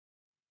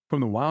From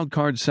the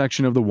wildcard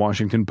section of the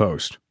Washington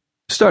Post.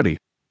 Study: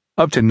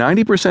 up to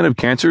 90% of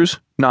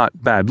cancers,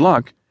 not bad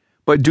luck,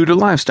 but due to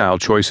lifestyle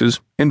choices,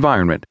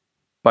 environment.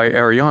 By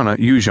Ariana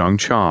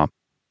Eunjung.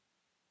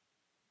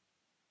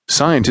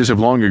 Scientists have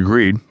long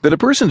agreed that a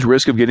person's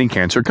risk of getting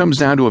cancer comes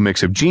down to a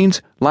mix of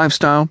genes,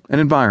 lifestyle, and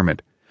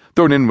environment,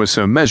 thrown in with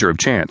some measure of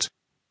chance.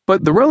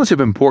 But the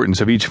relative importance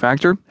of each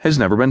factor has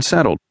never been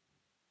settled.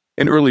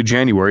 In early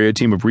January, a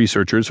team of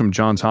researchers from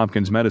Johns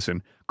Hopkins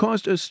Medicine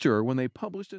caused a stir when they published a